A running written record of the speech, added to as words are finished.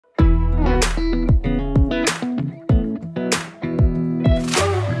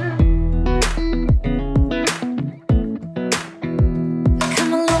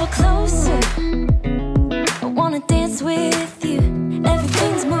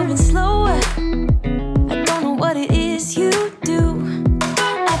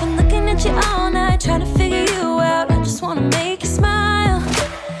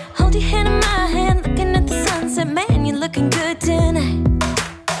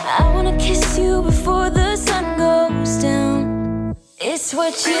kiss you before the sun goes down. It's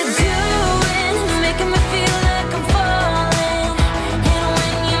what you're doing, it's making me feel like I'm falling. And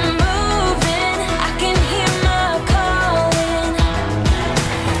when you're moving, I can hear my calling.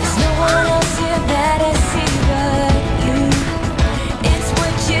 There's no one else here that I see but you. It's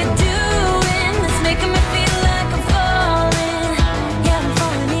what you're doing, it's making me feel like I'm falling. Yeah, I'm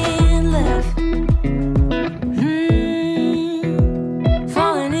falling in love.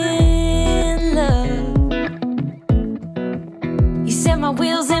 Falling in love. You set my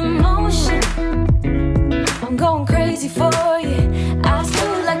wheels in motion. I'm going crazy for you. Eyes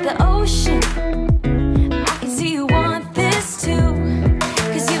blue like the ocean. I can see you want this too.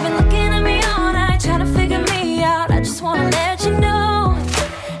 Cause you've been looking at me all night, trying to figure me out. I just wanna let you know.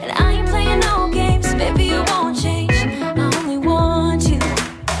 And I ain't playing no games, baby, you won't change. I only want you.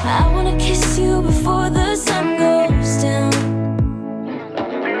 I wanna kiss you before the sun goes down.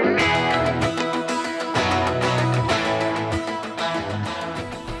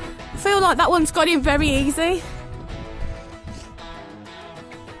 I feel like that one's got in very easy.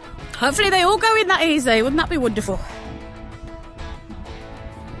 Hopefully they all go in that easy. Wouldn't that be wonderful?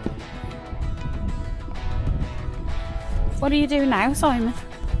 What do you do now, Simon?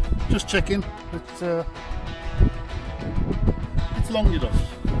 Just checking. It's long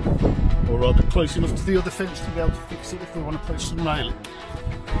enough, or rather close enough to the other fence to be able to fix it if we want to put some railing.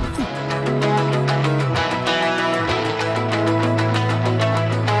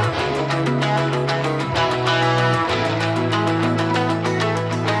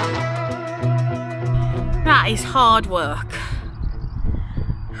 That is hard work.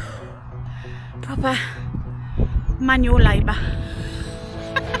 Proper manual labour.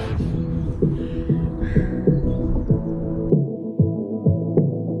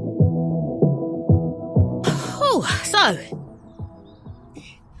 Oh, so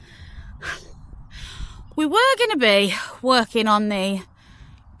we were going to be working on the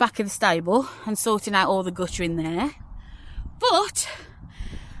back of the stable and sorting out all the gutter in there, but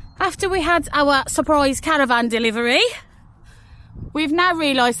after we had our surprise caravan delivery, we've now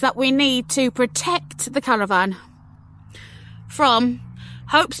realised that we need to protect the caravan from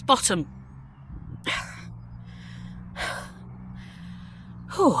Hope's bottom.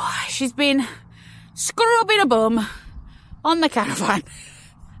 Oh, she's been scrubbing a bum on the caravan,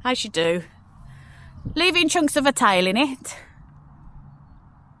 as you do, leaving chunks of her tail in it.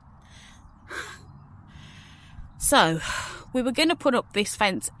 So we were going to put up this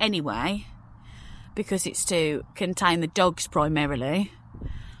fence anyway, because it's to contain the dogs primarily.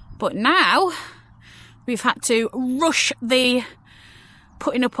 But now we've had to rush the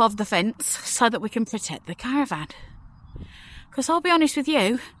putting up of the fence so that we can protect the caravan. Because I'll be honest with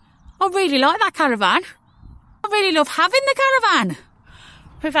you, I really like that caravan. I really love having the caravan.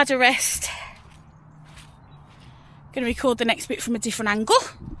 We've had a rest. Going to record the next bit from a different angle,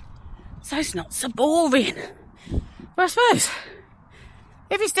 so it's not so boring. But I suppose,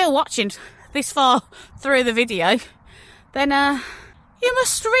 if you're still watching this far through the video, then you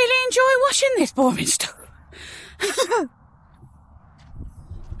must really enjoy watching this boring stuff.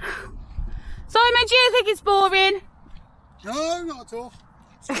 Simon, do you think it's boring? No, not at all.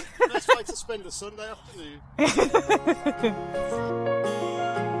 Best way to spend a Sunday afternoon.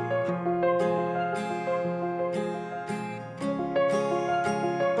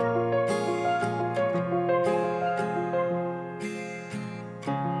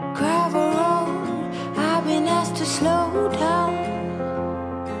 Gravel road, I've been asked to slow down.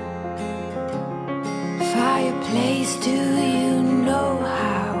 Fireplace, do you know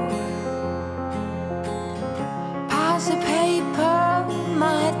how? Piles of paper,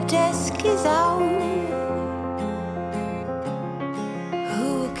 my desk is out.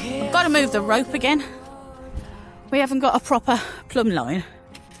 Who cares? Got to move the rope again. We haven't got a proper plumb line.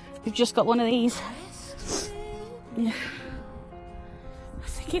 We've just got one of these. Yeah. I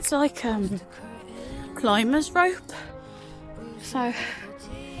think it's like climber's rope. So I'm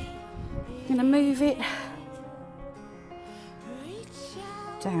gonna move it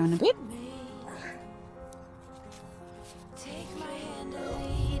down a bit.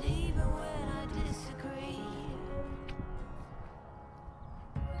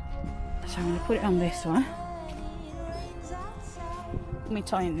 So I'm going to put it on this one. Let me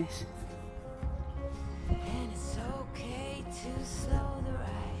tie in this.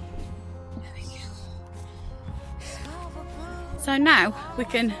 So now we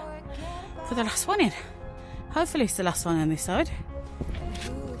can put the last one in. Hopefully it's the last one on this side.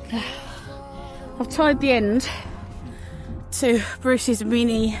 I've tied the end to Bruce's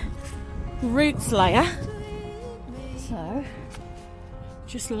mini roots layer. So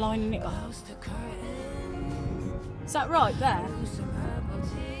Just lining it up. Is that right there?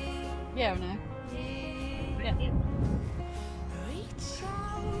 Yeah, I know. Yeah.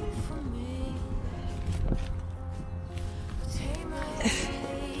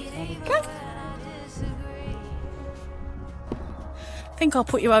 Okay. I think I'll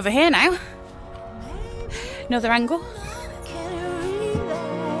put you over here now. Another angle.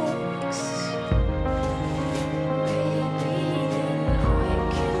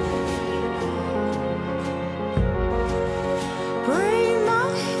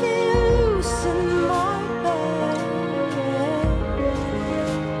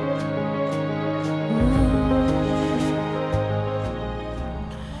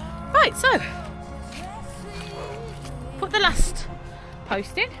 Right, so put the last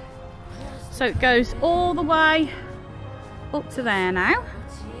post in, so it goes all the way up to there now.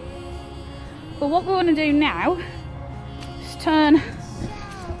 But what we want to do now is turn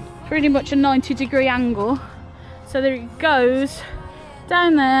pretty much a 90-degree angle so that it goes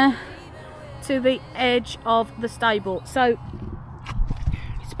down there to the edge of the stable. So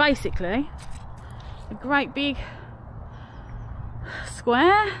it's basically a great big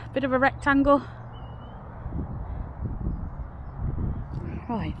square, bit of a rectangle.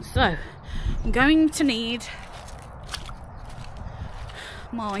 Right, so I'm going to need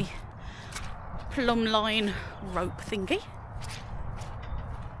my plumb line rope thingy.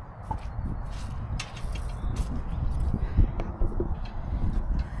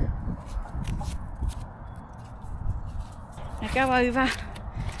 Now go over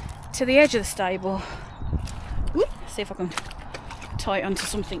to the edge of the stable. Ooh, see if I can tie it onto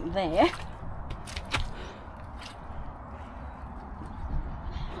something there.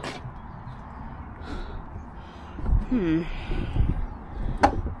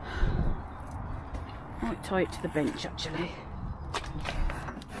 Might tie it to the bench actually.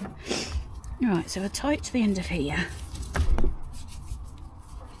 Right, so we'll tie it to the end of here.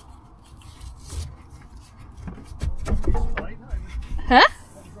 Huh?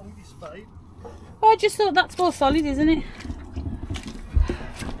 What's wrong with your spade? Oh, I just thought that's more solid, isn't it?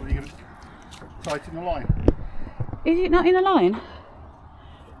 Are you going to tie it in the line? Is it not in a line?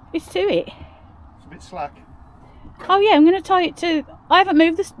 It's to it. It's a bit slack. Oh yeah, I'm going to tie it to... I haven't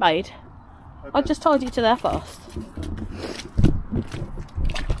moved the spade. Okay. I just tied it to there first.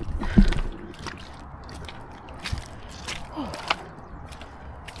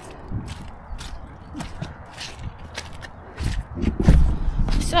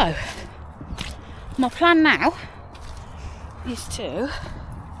 So, my plan now is to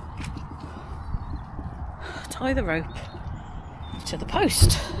tie the rope to the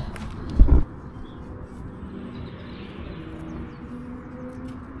post.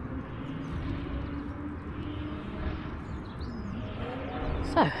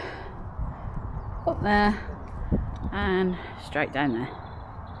 So, up there and straight down there.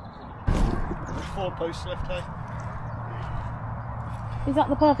 There's 4 posts left, hey? Is that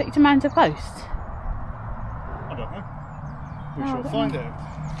the perfect amount of posts? I don't know. We Oh, I shall don't find know. out.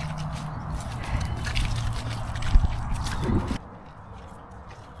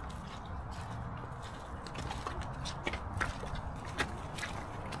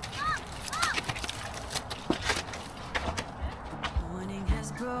 Morning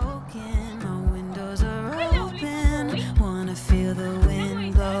has broken, my windows are open. Wanna feel the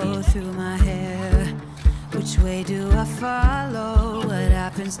wind blow through my hair. Which way do I follow? What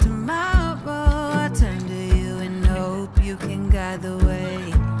happens tomorrow? I turn to you and hope you can guide the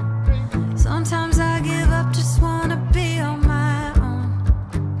way. Sometimes I give up, just wanna be on my own.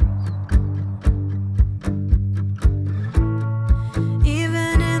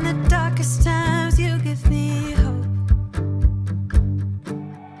 Even in the darkest times, you give me hope.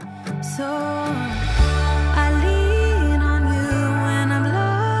 So I lean on you when I've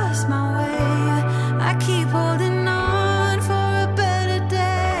lost my way. I keep holding on for a better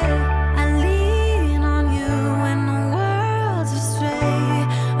day. I lean on you when the world's astray.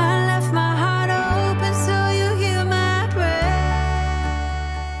 I left my heart open so you hear my prayer.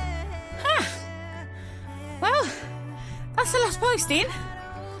 Well, that's the last post in.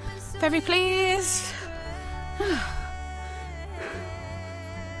 Very pleased.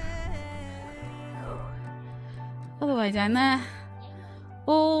 All the way down there,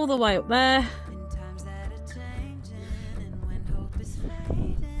 all the way up there.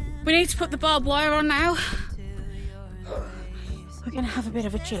 We need to put the barbed wire on now. We're going to have a bit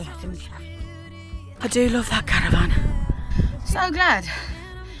of a chill out, aren't we? I do love that caravan. So glad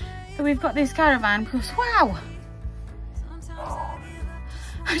that we've got this caravan because wow,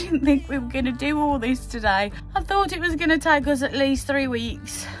 I didn't think we were going to do all this today. I thought it was going to take us at least 3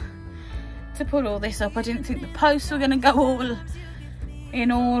 weeks to put all this up. I didn't think the posts were going to go all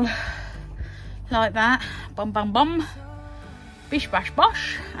like that. Bum bum bum, bish bash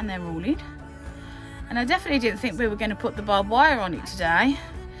bosh, and they're all in. And I definitely didn't think we were going to put the barbed wire on it today.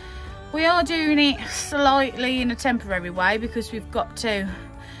 We are doing it slightly in a temporary way because we've got to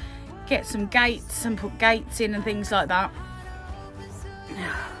get some gates and put gates in and things like that.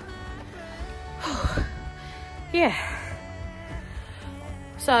 Yeah.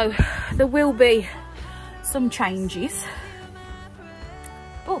 So there will be some changes.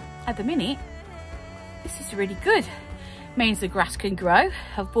 Oh, at the minute, this is really good. Means the grass can grow.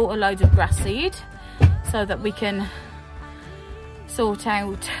 I've bought a load of grass seed so that we can sort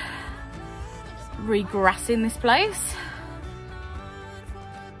out regrassing this place.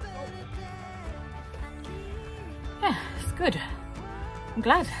 Yeah, it's good. I'm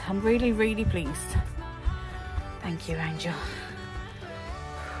glad. I'm really, really pleased. Thank you, Angel.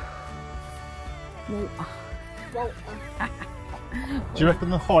 Do you reckon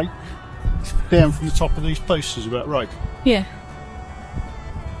the height down from the top of these posts is about right? Yeah.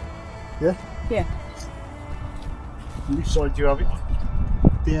 Yeah? Yeah. And which side do you have it?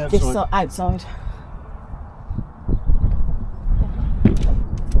 The outside? This side, outside.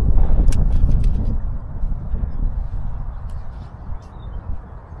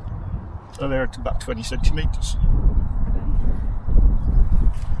 So they're at about 20 centimetres.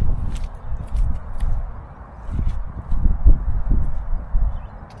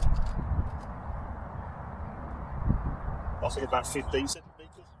 I'll say about 15 centimetres.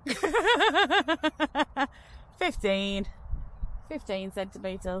 15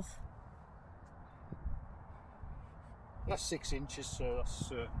 centimetres. That's 6 inches, so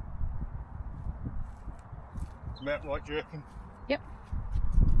that's about right, do you reckon? Yep.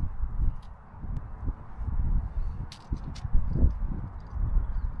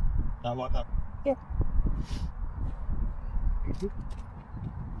 I like that. Yeah. Mm-hmm.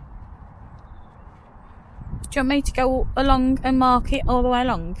 Do you want me to go along and mark it all the way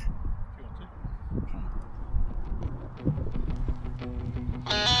along? If you want to.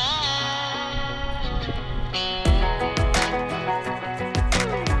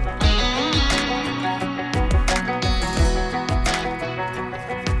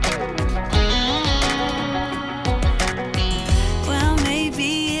 Well,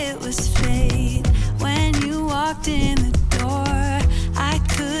 maybe it was fate when you walked in the door. I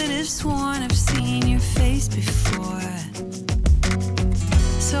could have sworn I've seen your face before.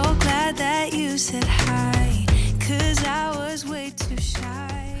 So glad that you said hi, 'cause I was way too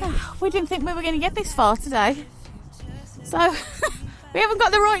shy. We didn't think we were going to get this far today. So, we haven't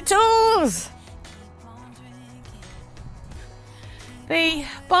got the right tools. The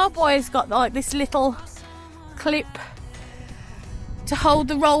barbed wire's got like this little clip to hold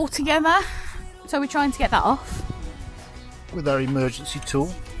the roll together. So we're trying to get that off. With our emergency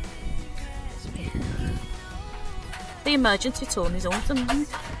tool. The emergency tool is awesome. Here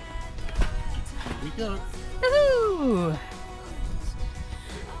we go. Woohoo!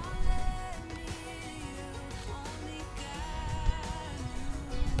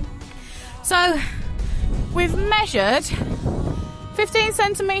 So we've measured 15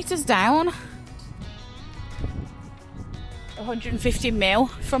 centimetres down, 150 mil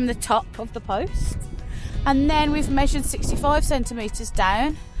from the top of the post, and then we've measured 65 centimetres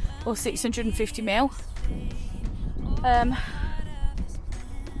down, or 650 mil. And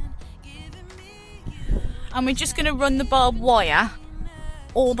we're just going to run the barbed wire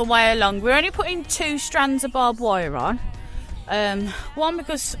all the way along. We're only putting 2 strands of barbed wire on. One,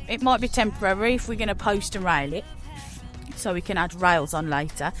 because it might be temporary if we're going to post and rail it, so we can add rails on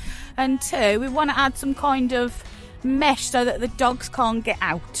later. And 2, we want to add some kind of mesh so that the dogs can't get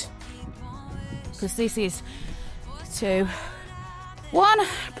out. Because this is to, 1,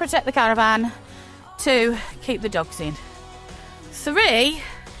 protect the caravan, 2, keep the dogs in, 3,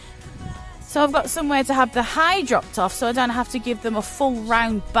 so I've got somewhere to have the hay dropped off so I don't have to give them a full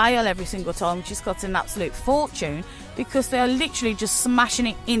round bale every single time, which has cost an absolute fortune because they are literally just smashing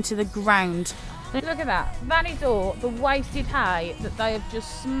it into the ground. Look at that. That is all the wasted hay that they have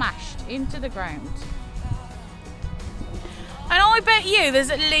just smashed into the ground. And I bet you there's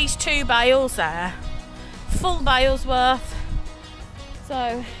at least 2 bales there. Full bales worth.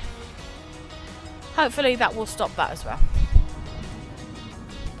 So hopefully that will stop that as well.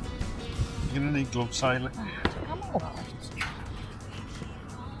 You're going to need gloves, Hayley. Come on.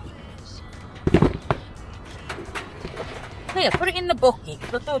 Here, put it in the bucket.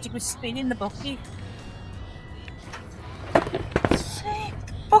 I thought it was spin in the bucket. See,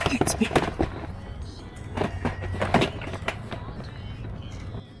 bucket's big.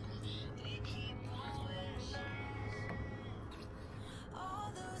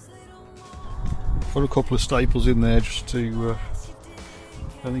 Put a couple of staples in there just to.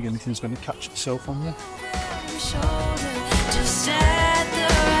 I don't think anything's going to catch itself on there. Just at the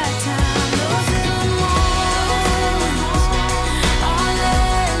right time, those little moments all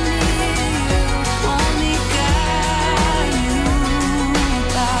let me only got you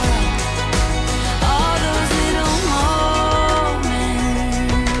about all those little moments.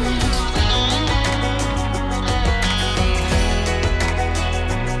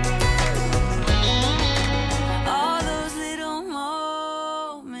 All those little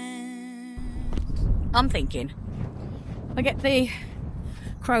moments. I'm thinking I get the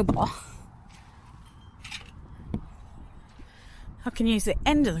crowbar. I can use the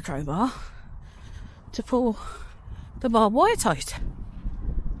end of the crowbar to pull the barbed wire tight.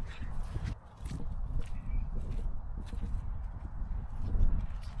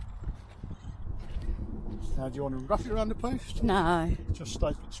 Now, do you want to wrap it around the post? No. Just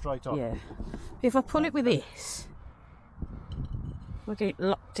staple it straight on. Yeah. If I pull it with this, we'll get it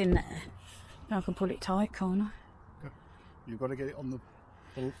locked in there. Now I can pull it tight, can't I? You've got to get it on the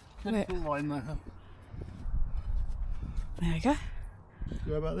Where? line there. There we go.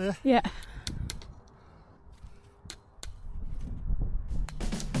 Go about there. Yeah.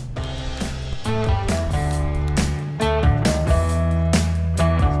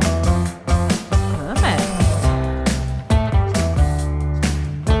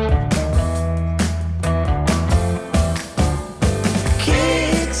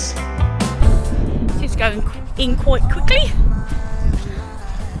 Going in quite quickly.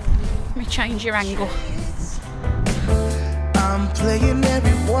 Let me change your angle. I'm playing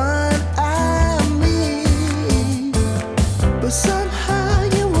everyone I meet, but somehow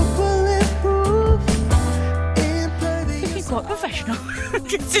you were bulletproof. Looking quite professional,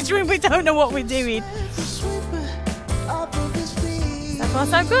 considering we don't know what we're doing. So far,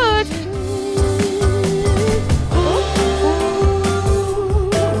 so good.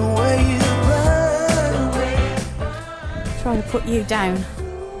 Try to put you down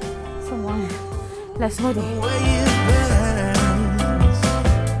somewhere less muddy.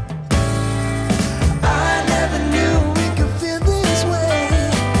 I never knew we could feel this way.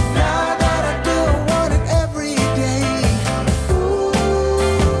 Now that I do, I want it every day. Ooh,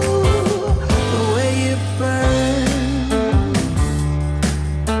 the way you burn.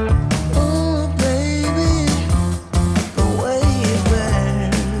 Ooh, baby, the way you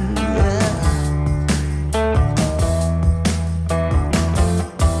burn. Yeah.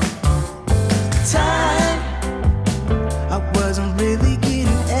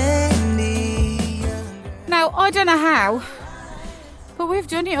 I don't know how, but we've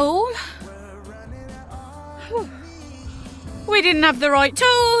done it all. We didn't have the right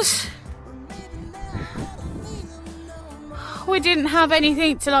tools. We didn't have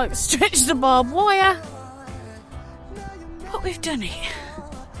anything to like stretch the barbed wire, but we've done it.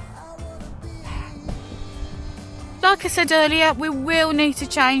 Like I said earlier, we will need to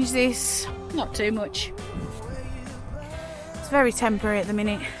change this. Not too much. It's very temporary at the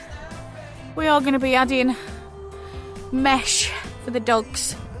minute. We are going to be adding mesh for the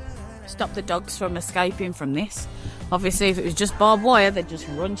dogs. Stop the dogs from escaping from this. Obviously, if it was just barbed wire, they'd just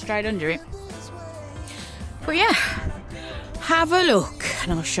run straight under it. But yeah, have a look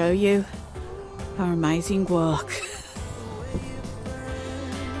and I'll show you our amazing work.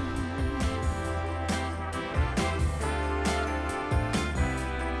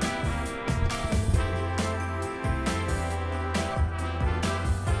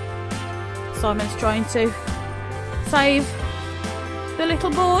 Simon's trying to save the little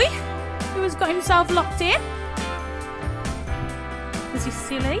boy who has got himself locked in. Is he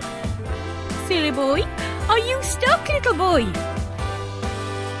silly? Silly boy. Are you stuck, little boy?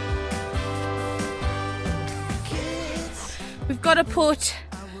 We've got to put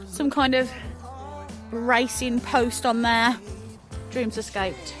some kind of racing post on there. Dreams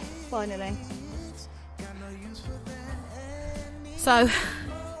escaped, finally. So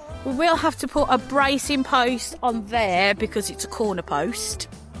we will have to put a bracing post on there because it's a corner post.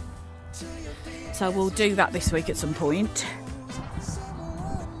 So we'll do that this week at some point.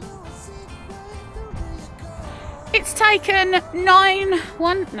 It's taken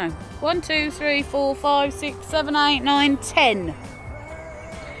 1, 2, 3, 4, 5, 6, 7, 8, 9, 10.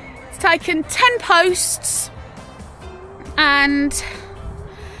 It's taken 10 posts and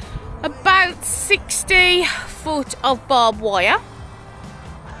about 60 foot of barbed wire.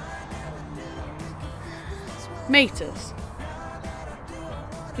 Meters.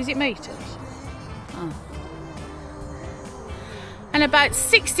 Is it meters? Oh. And about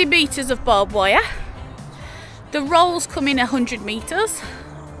 60 meters of barbed wire. The rolls come in 100 meters.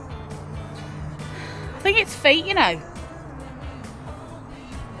 think it's feet, you know.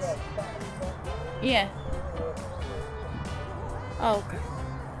 Yeah. Oh, okay.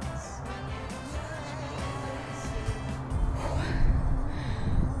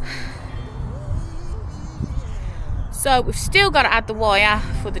 So we've still got to add the wire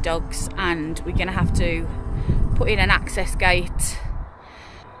for the dogs, and we're going to have to put in an access gate.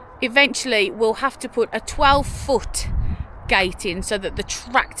 Eventually we'll have to put a 12-foot gate in so that the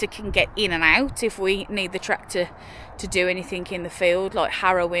tractor can get in and out if we need the tractor to do anything in the field, like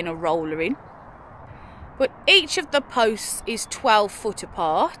harrowing or rollering. But each of the posts is 12 foot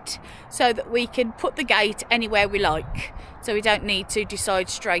apart so that we can put the gate anywhere we like, so we don't need to decide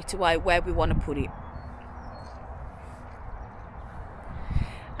straight away where we want to put it.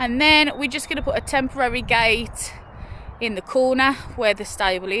 And then we're just going to put a temporary gate in the corner where the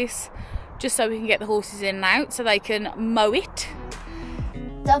stable is, just so we can get the horses in and out so they can mow it.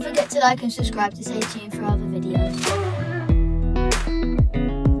 Don't forget to like and subscribe to stay tuned for other videos.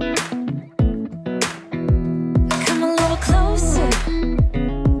 Come a little closer,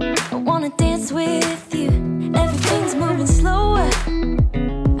 I wanna dance with you. Everything's moving slower,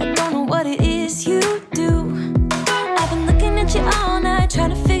 I don't know what it is you do. I've been looking at you all night, trying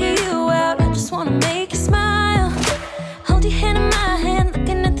to figure you out. I just wanna make you smile. Hold your hand in my hand,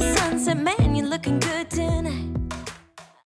 looking at the sunset. Man, you're looking good tonight.